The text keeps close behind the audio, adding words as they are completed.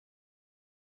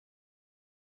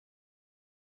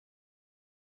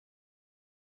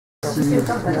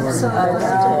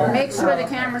Make sure the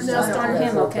camera's just on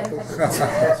him, okay?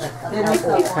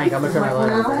 Hank, I'm gonna turn my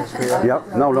light on.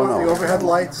 Yep. No. The overhead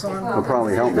lights on? It'll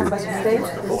probably help me.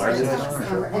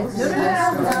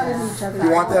 You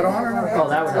want that on or not? Oh,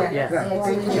 that would help, yeah.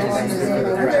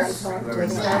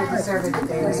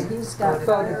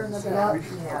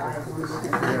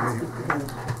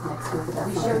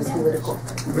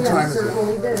 What time is it?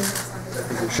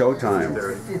 Showtime.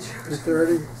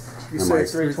 3:30? You Am say I-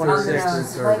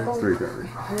 3:26. 3:30.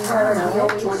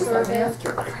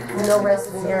 No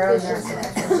resident here.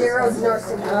 Zero's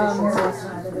nursing.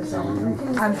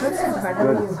 I'm good.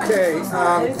 Okay,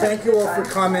 thank you all for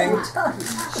coming,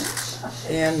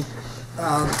 and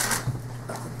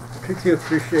particularly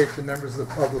appreciate the members of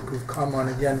the public who've come on,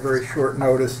 again, very short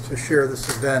notice to share this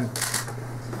event.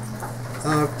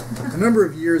 A number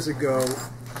of years ago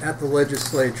at the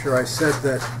legislature, I said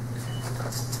that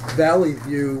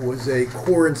ValleyView was a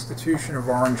core institution of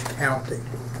Orange County.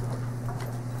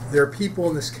 There are people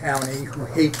in this county who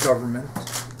hate government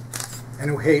and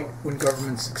who hate when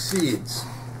government succeeds.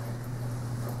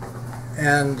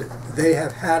 And they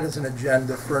have had as an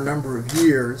agenda for a number of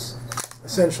years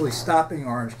essentially stopping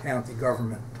Orange County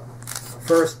government.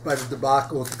 First by the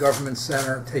debacle at the government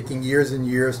center, taking years and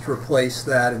years to replace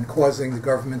that and causing the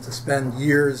government to spend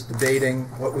years debating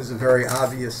what was a very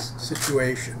obvious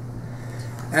situation.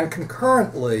 And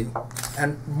concurrently,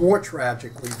 and more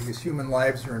tragically because human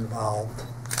lives are involved,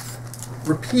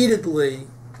 repeatedly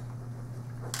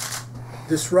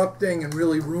disrupting and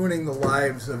really ruining the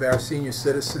lives of our senior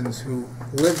citizens who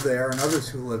live there and others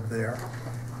who live there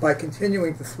by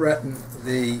continuing to threaten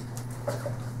the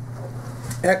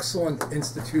excellent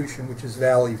institution which is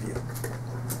ValleyView.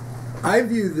 I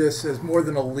view this as more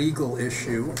than a legal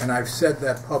issue, and I've said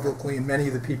that publicly, and many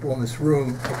of the people in this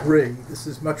room agree. This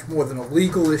is much more than a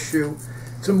legal issue.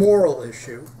 It's a moral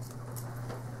issue.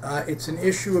 It's an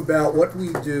issue about what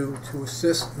we do to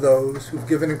assist those who've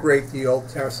given a great deal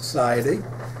to our society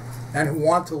and who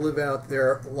want to live out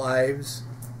their lives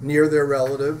near their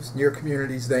relatives, near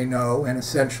communities they know, and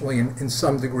essentially in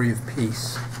some degree of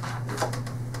peace.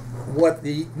 What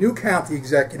the new county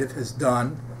executive has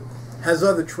done has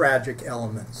other tragic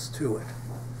elements to it.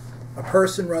 A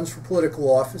person runs for political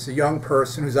office, a young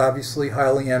person who's obviously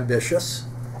highly ambitious,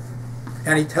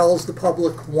 and he tells the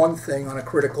public one thing on a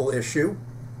critical issue,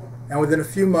 and within a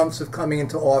few months of coming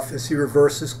into office, he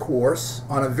reverses course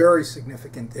on a very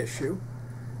significant issue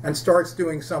and starts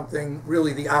doing something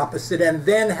really the opposite. And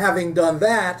then, having done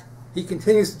that, he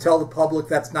continues to tell the public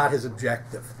that's not his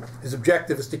objective. His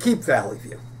objective is to keep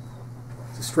ValleyView.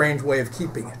 It's a strange way of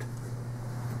keeping it.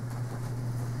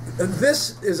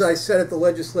 This, as I said at the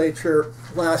legislature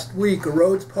last week,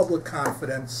 erodes public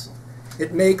confidence.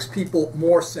 It makes people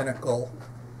more cynical.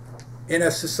 In a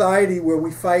society where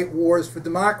we fight wars for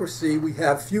democracy, we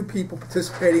have few people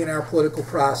participating in our political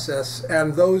process,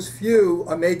 and those few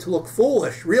are made to look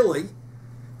foolish, really,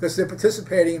 because they're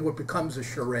participating in what becomes a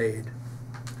charade.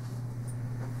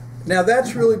 Now,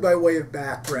 that's really by way of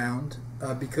background,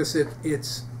 because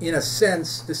it's, in a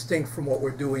sense, distinct from what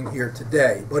we're doing here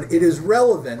today. But it is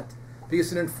relevant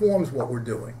because it informs what we're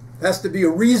doing. There has to be a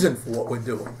reason for what we're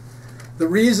doing. The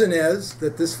reason is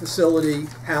that this facility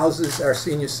houses our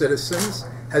senior citizens,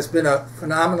 has been a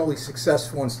phenomenally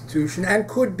successful institution, and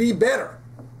could be better.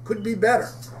 Could be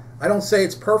better. I don't say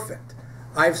it's perfect.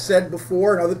 I've said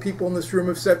before, and other people in this room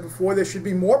have said before, there should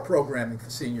be more programming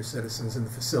for senior citizens in the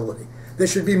facility. There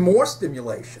should be more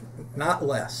stimulation, not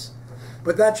less.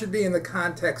 But that should be in the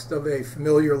context of a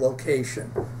familiar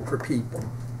location for people.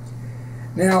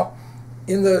 Now,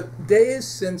 in the days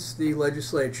since the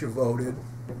legislature voted,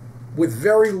 with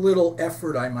very little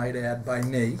effort, I might add, by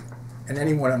me and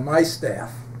anyone on my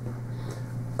staff,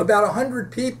 about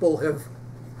 100 people have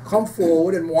come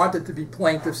forward and wanted to be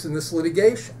plaintiffs in this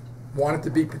litigation, wanted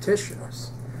to be petitioners.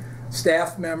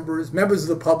 Staff members, members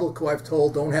of the public who I've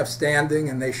told don't have standing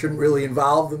and they shouldn't really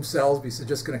involve themselves because they're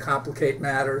just going to complicate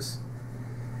matters,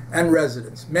 and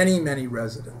residents, many, many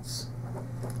residents.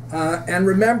 And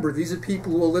remember, these are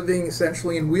people who are living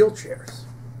essentially in wheelchairs.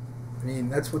 I mean,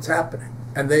 that's what's happening.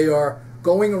 And they are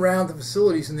going around the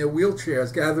facilities in their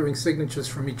wheelchairs, gathering signatures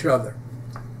from each other.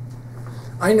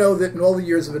 I know that in all the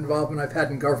years of involvement I've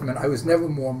had in government, I was never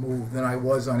more moved than I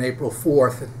was on April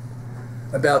 4th at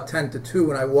about 10 to 2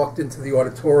 when I walked into the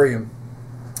auditorium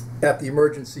at the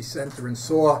emergency center and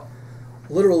saw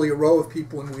literally a row of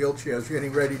people in wheelchairs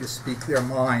getting ready to speak their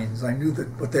minds. I knew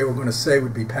that what they were going to say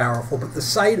would be powerful, but the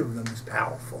sight of them is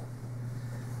powerful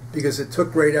because it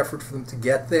took great effort for them to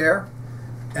get there.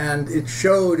 And it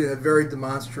showed in a very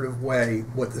demonstrative way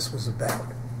what this was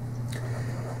about.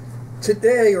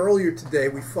 Earlier today,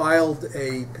 we filed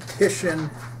a petition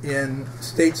in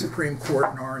State Supreme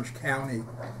Court in Orange County,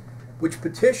 which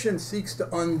petition seeks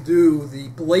to undo the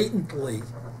blatantly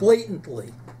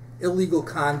illegal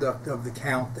conduct of the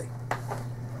county.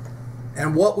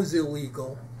 And what was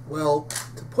illegal? Well,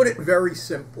 to put it very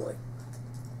simply,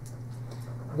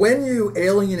 when you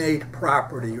alienate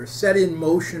property or set in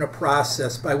motion a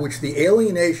process by which the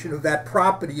alienation of that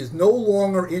property is no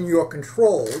longer in your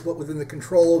control, but within the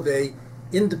control of an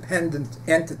independent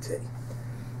entity,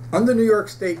 under New York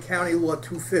State County Law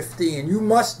 215, you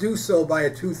must do so by a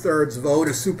 2/3 vote,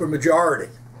 a supermajority.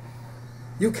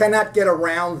 You cannot get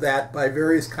around that by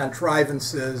various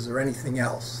contrivances or anything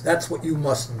else. That's what you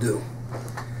must do.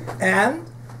 And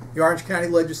the Orange County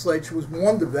Legislature was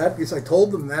warned of that because I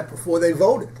told them that before they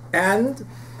voted. And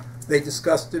they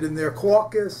discussed it in their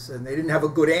caucus, and they didn't have a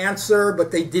good answer,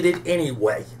 but they did it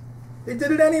anyway. They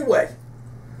did it anyway.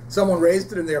 Someone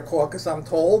raised it in their caucus, I'm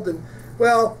told, and,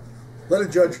 well, let a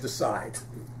judge decide.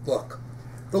 Look,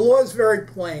 the law is very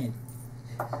plain.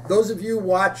 Those of you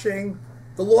watching,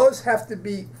 the laws have to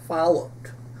be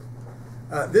followed.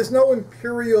 There's no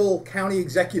imperial county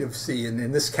executive-see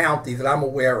in this county that I'm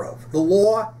aware of. The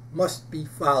law must be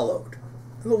followed.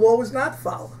 And the law was not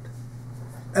followed.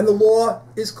 And the law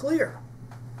is clear.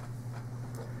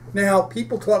 Now,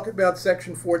 people talk about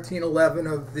Section 1411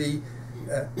 of the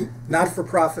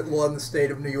not-for-profit law in the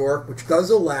state of New York, which does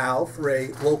allow for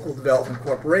a local development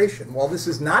corporation. While this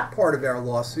is not part of our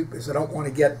lawsuit, because I don't want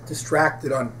to get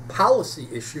distracted on policy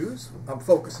issues, I'm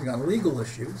focusing on legal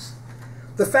issues.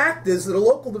 The fact is that a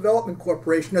local development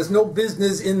corporation has no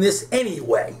business in this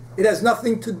anyway. It has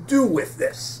nothing to do with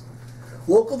this.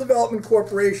 Local development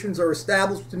corporations are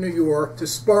established in New York to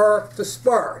spur,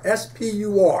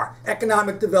 S-P-U-R,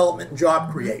 economic development and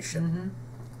job creation.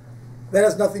 That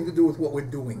has nothing to do with what we're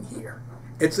doing here.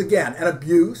 It's, again, an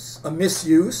abuse, a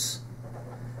misuse,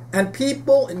 and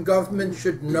people in government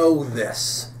should know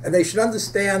this. And they should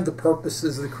understand the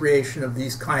purposes of the creation of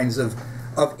these kinds of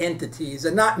entities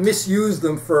and not misuse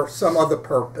them for some other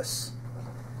purpose.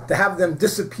 To have them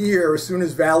disappear as soon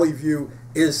as ValleyView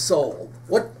is sold.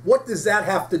 What does that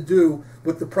have to do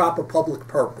with the proper public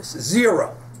purpose?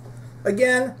 Zero.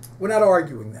 Again, we're not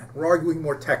arguing that. We're arguing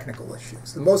more technical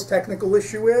issues. The most technical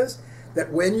issue is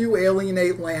that when you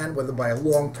alienate land, whether by a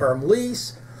long-term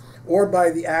lease or by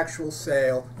the actual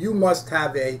sale, you must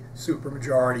have a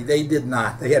supermajority. They did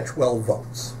not. They had 12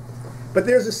 votes. But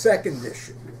there's a second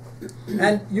issue.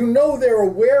 And you know they're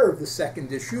aware of the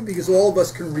second issue because all of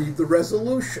us can read the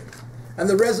resolution. And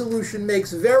the resolution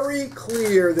makes very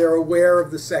clear they're aware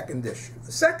of the second issue.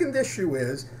 The second issue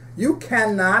is you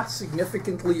cannot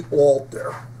significantly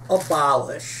alter,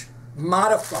 abolish,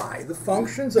 modify the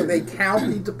functions of a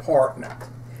county department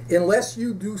unless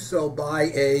you do so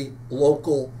by a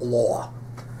local law.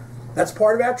 That's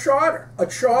part of our charter. A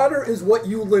charter is what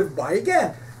you live by.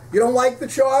 Again, you don't like the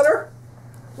charter?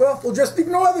 Well, we'll just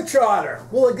ignore the charter.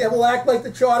 We'll act like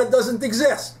the charter doesn't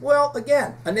exist. Well,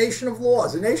 again, a nation of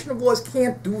laws. A nation of laws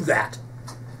can't do that.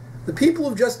 The people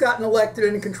who've just gotten elected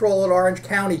and in control at Orange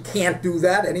County can't do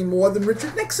that any more than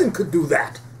Richard Nixon could do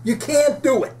that. You can't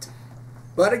do it.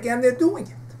 But again, they're doing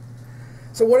it.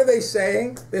 So what are they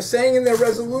saying? They're saying in their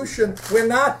resolution, we're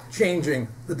not changing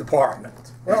the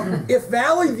department. Well, if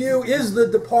ValleyView is the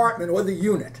department or the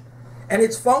unit, and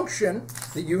its function,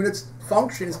 the unit's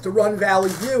function is to run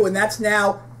ValleyView, and that's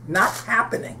now not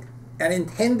happening and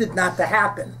intended not to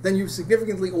happen, then you've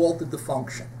significantly altered the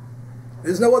function.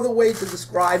 There's no other way to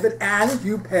describe it, and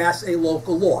you pass a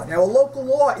local law. Now, a local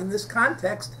law in this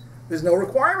context, there's no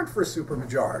requirement for a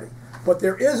supermajority, but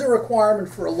there is a requirement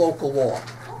for a local law.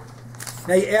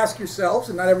 Now, you ask yourselves,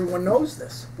 and not everyone knows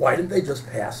this, why didn't they just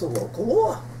pass a local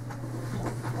law?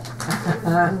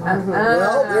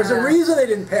 Well, there's a reason they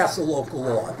didn't pass a local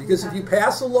law, because if you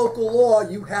pass a local law,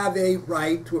 you have a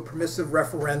right to a permissive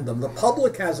referendum. The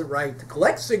public has a right to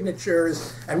collect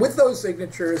signatures, and with those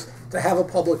signatures, to have a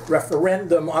public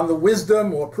referendum on the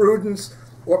wisdom or prudence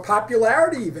or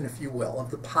popularity, even, if you will,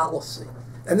 of the policy.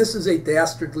 And this is a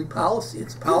dastardly policy.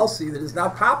 It's a policy that is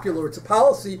not popular. It's a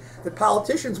policy that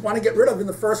politicians want to get rid of in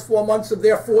the first 4 months of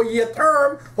their 4-year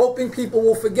term, hoping people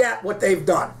will forget what they've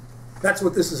done. That's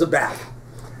what this is about.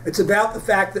 It's about the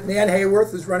fact that Nan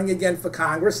Hayworth is running again for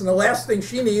Congress, and the last thing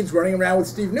she needs, running around with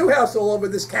Steve Newhouse all over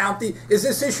this county, is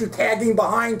this issue tagging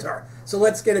behind her. So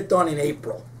let's get it done in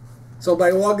April. So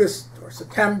by August or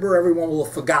September, everyone will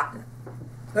have forgotten.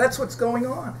 That's what's going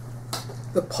on.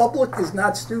 The public is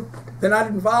not stupid. They're not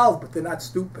involved, but they're not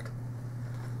stupid.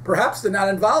 Perhaps they're not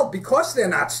involved because they're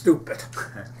not stupid.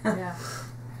 Yeah.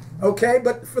 Okay,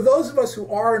 but for those of us who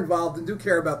are involved and do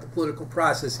care about the political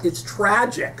process, it's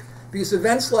tragic because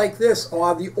events like this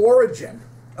are the origin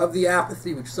of the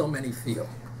apathy which so many feel.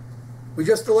 We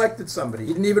just elected somebody.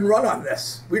 He didn't even run on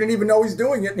this. We didn't even know he's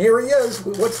doing it, and here he is.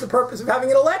 What's the purpose of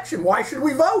having an election? Why should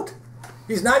we vote?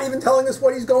 He's not even telling us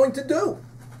what he's going to do.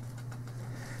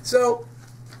 So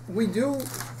we do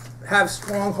have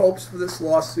strong hopes for this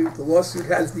lawsuit. The lawsuit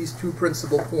has these two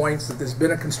principal points: that there's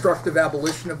been a constructive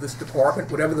abolition of this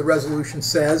department, whatever the resolution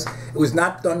says. It was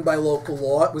not done by local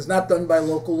law. It was not done by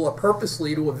local law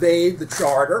purposely to evade the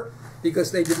charter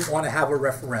because they didn't want to have a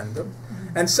referendum.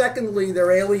 And secondly,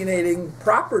 they're alienating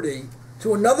property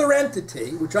to another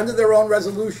entity, which under their own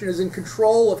resolution is in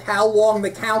control of how long the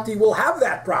county will have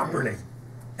that property,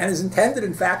 and is intended,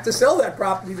 in fact, to sell that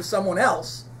property to someone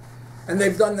else. And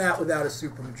they've done that without a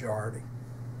supermajority.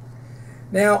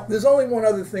 Now, there's only one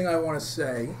other thing I want to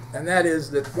say, and that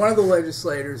is that one of the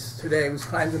legislators today was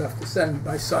kind enough to send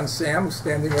my son Sam, who's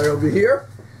standing right over here,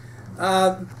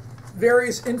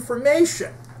 various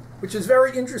information, which is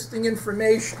very interesting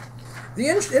information. The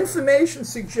information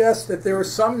suggests that there are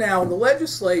some now in the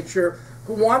legislature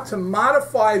who want to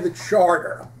modify the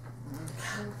charter.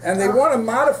 And they want to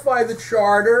modify the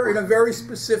charter in a very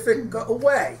specific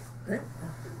way. Right?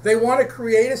 They want to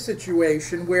create a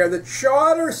situation where the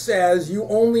charter says you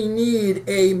only need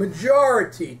a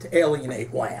majority to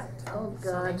alienate land. Oh,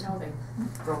 God.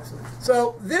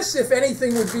 So this, if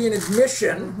anything, would be an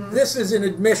admission. This is an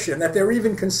admission that they're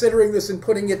even considering this and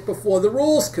putting it before the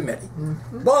Rules Committee.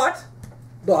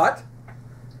 But,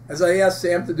 as I asked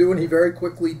Sam to do, and he very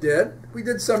quickly did, we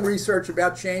did some research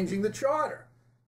about changing the charter.